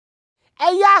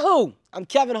Hey Yahoo! I'm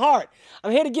Kevin Hart.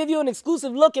 I'm here to give you an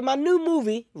exclusive look at my new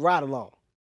movie, Ride Along.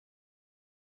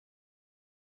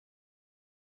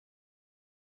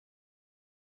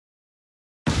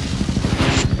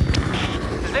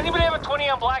 Does anybody have a 20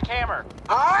 on Black Hammer?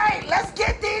 All right, let's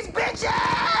get these bitches!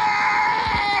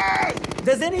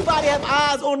 Does anybody have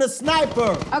eyes on the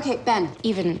sniper? Okay, Ben,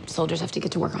 even soldiers have to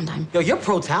get to work on time. Yo, you're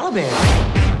pro-Taliban.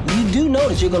 You do know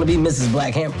that you're gonna be Mrs.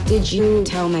 Black Hammer. Did you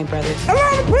tell my brother?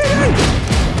 Hello,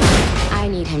 PD! I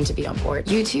need him to be on board.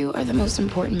 You two are the most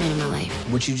important men in my life.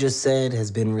 What you just said has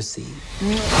been received.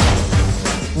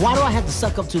 Why do I have to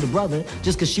suck up to the brother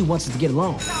just because she wants us to get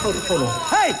along? Hold on.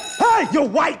 Hey, hey, you're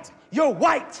white! You're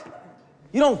white!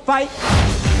 You don't fight?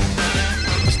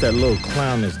 It's that little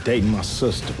clown that's dating my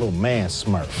sister, little man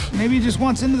Smurf. Maybe he just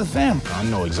wants into the family. I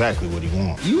know exactly what he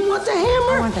wants. You want the hammer?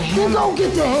 I want the hammer. Then go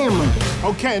get the hammer.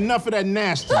 Okay, enough of that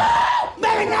nasty.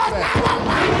 Baby, no!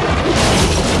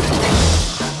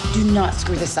 Do not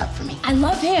screw this up for me. I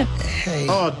love him. Hey.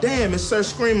 Oh, damn, it's Sir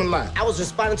Scream-A-Lot. I was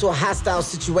responding to a hostile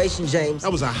situation, James.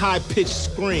 That was a high-pitched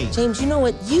scream. James, you know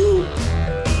what? You...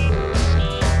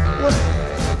 What?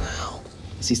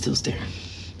 Is he still staring?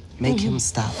 Make him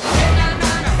stop.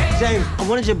 James, I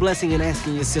wanted your blessing in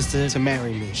asking your sister to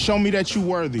marry me. Show me that you're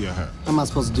worthy of her. How am I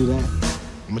supposed to do that?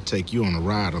 I'm gonna take you on a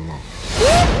ride along.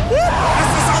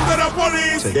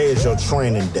 Today is your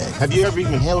training day. Have you ever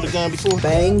even held a gun before?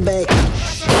 Bang, bang.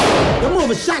 You're more of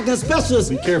a shotgun specialist.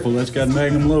 Be careful, that's got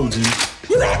magnum loads in it.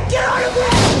 You better get on the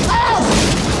ground!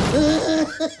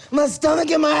 Oh! My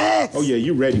stomach and my ass. Oh, yeah,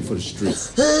 you ready for the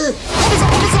streets.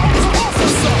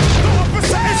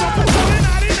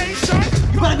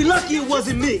 You better be lucky it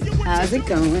wasn't me. How's it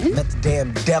going? Met the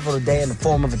damn devil today in the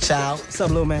form of a child. What's up,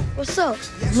 little man? What's up,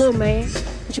 little man?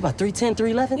 What, you about 3'10",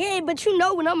 3'11"? Yeah, but you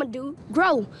know what I'm gonna do.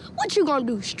 Grow. What you gonna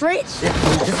do, stretch?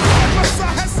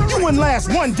 You wouldn't last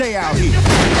one day out here.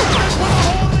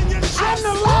 I'm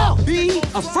the law. Be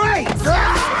afraid.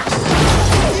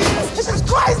 This is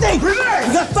crazy. You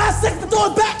got 5 seconds to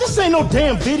throw it back. This ain't no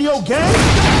damn video game.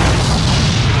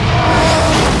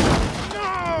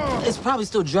 It's probably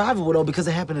still drivable, though, because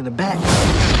it happened in the back.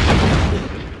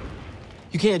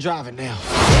 You can't drive it now.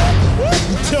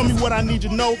 You tell me what I need to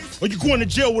know, or you're going to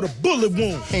jail with a bullet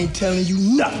wound. Ain't telling you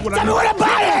nothing. Tell me where to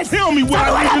buy it! Tell me what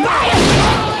I need to know.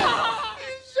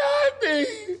 He shot me!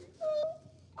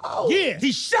 Yeah,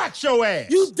 he shot your ass.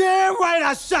 You damn right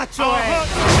I shot your ass.